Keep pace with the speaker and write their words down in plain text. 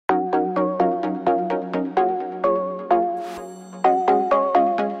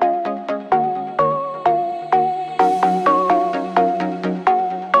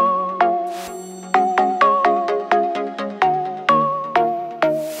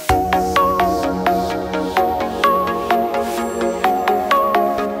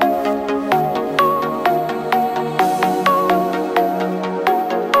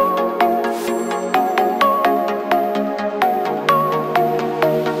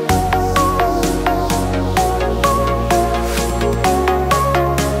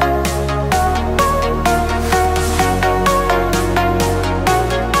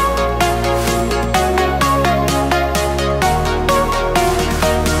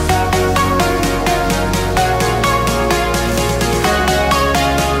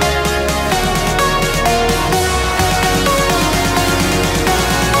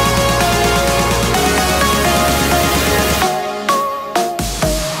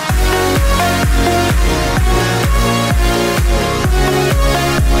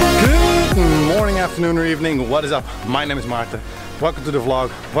afternoon or evening, what is up? My name is Maarten. Welcome to the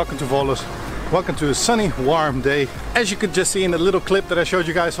vlog, welcome to Volos, welcome to a sunny, warm day. As you could just see in the little clip that I showed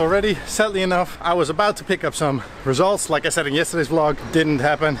you guys already, sadly enough, I was about to pick up some results. Like I said in yesterday's vlog, didn't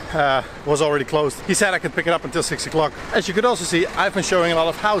happen, was already closed. He said I could pick it up until 6 o'clock. As you could also see, I've been showing a lot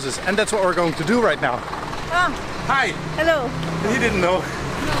of houses, and that's what we're going to do right now. Hi! Hello! He didn't know.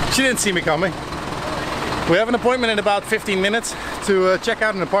 No. She didn't see me coming. We have an appointment in about 15 minutes to check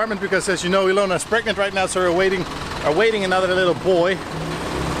out an apartment because, as you know, Ilona's pregnant right now, so we're awaiting another little boy.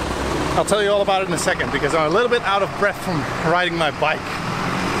 I'll tell you all about it in a second because I'm a little bit out of breath from riding my bike.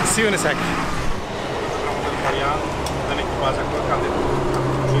 See you in a second.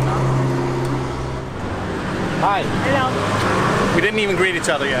 Hi. Hello. We didn't even greet each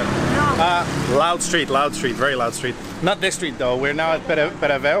other yet. No. Loud street, very loud street. Not this street though, we're now at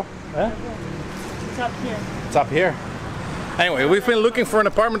Peravel. Huh? It's up here. It's up here. Anyway, we've been looking for an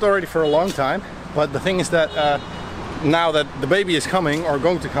apartment already for a long time, but the thing is that now that the baby is coming, or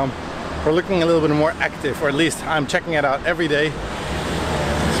going to come, we're looking a little bit more active, or at least I'm checking it out every day.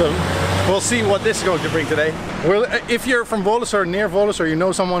 So we'll see what this is going to bring today. If you're from Volos or near Volos, or you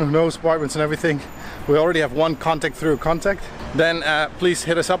know someone who knows apartments and everything, we already have one contact through a contact, then please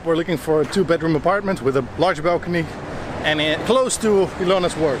hit us up. We're looking for a 2-bedroom apartment with a large balcony and close to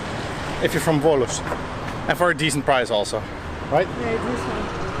Ilona's work, if you're from Volos, and for a decent price also, right? Yeah, this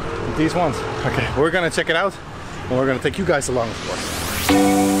one. These ones. Okay, we're gonna check it out, and we're gonna take you guys along, of course.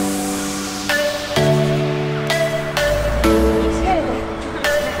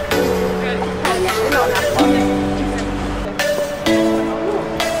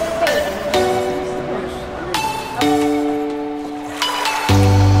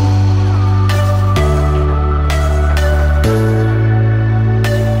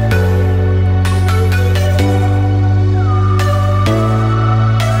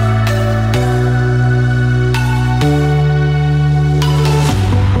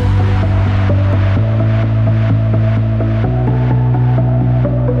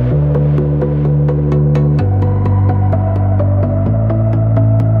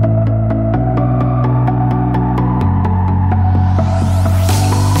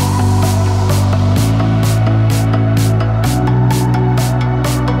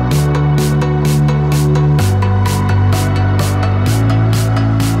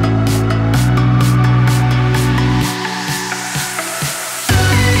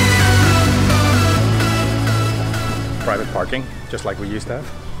 Private parking, just like we used to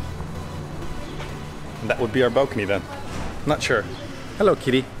have. And that would be our balcony then. Not sure. Hello,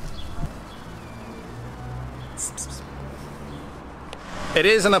 kitty. It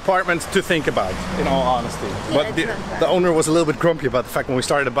is an apartment to think about, in all honesty. But the owner was a little bit grumpy about the fact when we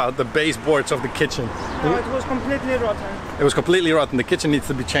started about the baseboards of the kitchen. No, it was completely rotten. It was completely rotten. The kitchen needs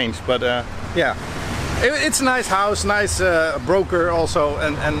to be changed, but yeah. It's a nice house, nice broker also,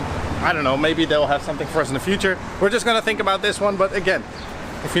 and I don't know, maybe they'll have something for us in the future. We're just gonna think about this one, but again,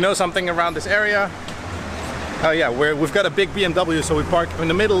 if you know something around this area, yeah, we've got a big BMW, so we park in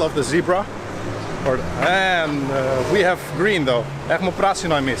the middle of the zebra. And we have green though.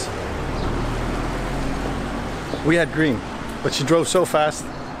 We had green, but she drove so fast.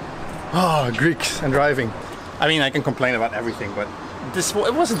 Oh, Greeks and driving. I mean, I can complain about everything, but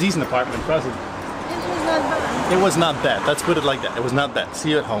it was a decent apartment, was it? It was not bad. It was not bad. Let's put it like that. It was not bad. See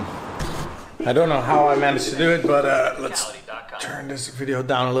you at home. I don't know how I managed to do it, but let's turn this video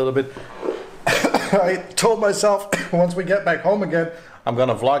down a little bit. I told myself once we get back home again, I'm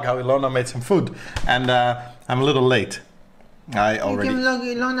gonna vlog how Ilona made some food, and I'm a little late. You can vlog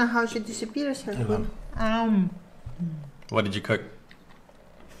Ilona how she disappears her food. What did you cook?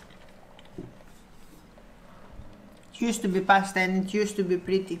 It used to be pasta and it used to be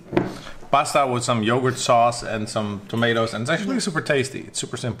pretty. Pasta with some yogurt sauce and some tomatoes, and it's actually super tasty. It's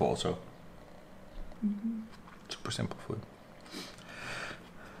super simple also. Super simple food.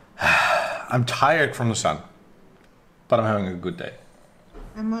 I'm tired from the sun, but I'm having a good day.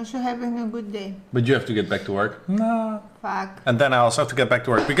 I'm also having a good day. But you have to get back to work. No. Fuck. And then I also have to get back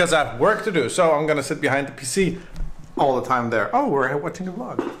to work because I have work to do. So I'm gonna sit behind the PC all the time there. Oh, we're watching the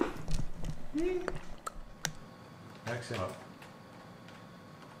vlog. Excellent.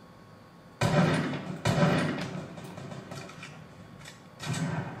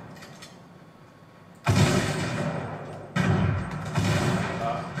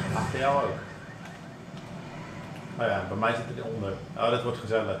 Achter jou ook. Oh ja, bij mij zit het onder. Oh, dat wordt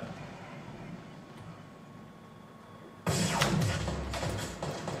gezellig.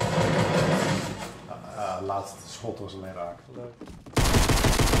 Laatste schot was alleen raak.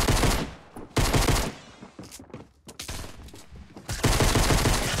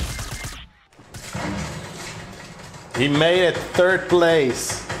 He made it 3rd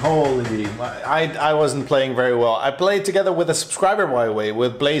place. Holy, I wasn't playing very well. I played together with a subscriber, by the way,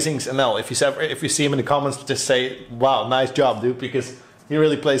 with Blazings NL. If you see him in the comments, just say, wow, nice job, dude, because he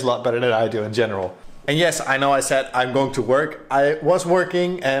really plays a lot better than I do in general. And yes, I know I said I'm going to work. I was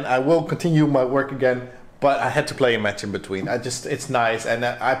working and I will continue my work again, but I had to play a match in between. It's nice, and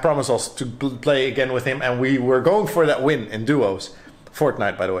I promise also to play again with him, and we were going for that win in duos.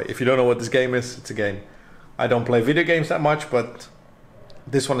 Fortnite, by the way. If you don't know what this game is, it's a game. I don't play video games that much, but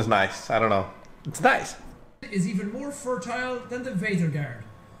this one is nice. I don't know. It's nice. Is even more fertile than the Vaderguard.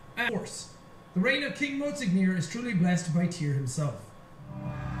 And of course, the reign of King Motsognir is truly blessed by Tyr himself.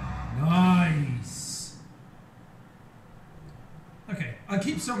 Nice. Okay, I'll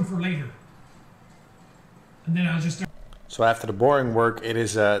keep some for later. And then I'll just start. So after the boring work, it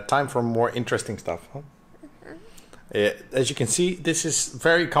is time for more interesting stuff. Huh? As you can see, this is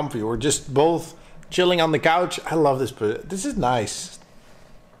very comfy. We're just both chilling on the couch. I love this. This is nice.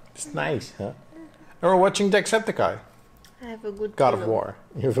 It's nice, huh? And we're watching Jacksepticeye. I have a good God pillow. of War.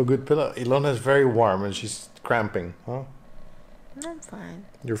 You have a good pillow. Ilona is very warm and she's cramping, huh? I'm fine.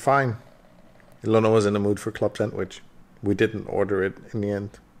 You're fine. Ilona was in the mood for club sandwich. We didn't order it in the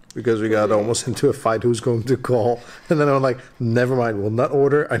end because we got almost into a fight who's going to call. And then I'm like, never mind, we'll not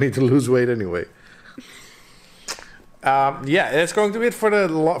order. I need to lose weight anyway. Yeah, that's going to be it for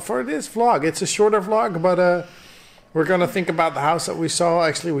this vlog. It's a shorter vlog, but we're going to think about the house that we saw.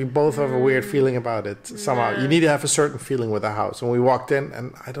 Actually, we both have a weird feeling about it somehow. You need to have a certain feeling with the house. When we walked in,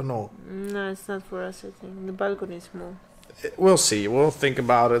 and I don't know. No, it's not for us, I think. The balcony is small. We'll see. We'll think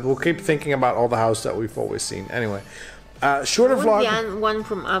about it. We'll keep thinking about all the house that we've always seen. Anyway, shorter vlog. The one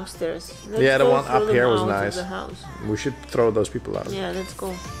from upstairs. Yeah, the one up here was nice. The house. We should throw those people out. Yeah, let's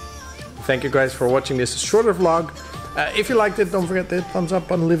go. Thank you guys for watching this shorter vlog. If you liked it, don't forget to hit thumbs up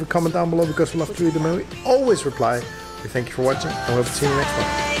and leave a comment down below because we love to read them and we always reply. We thank you for watching and we'll see you next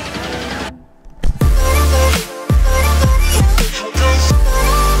time.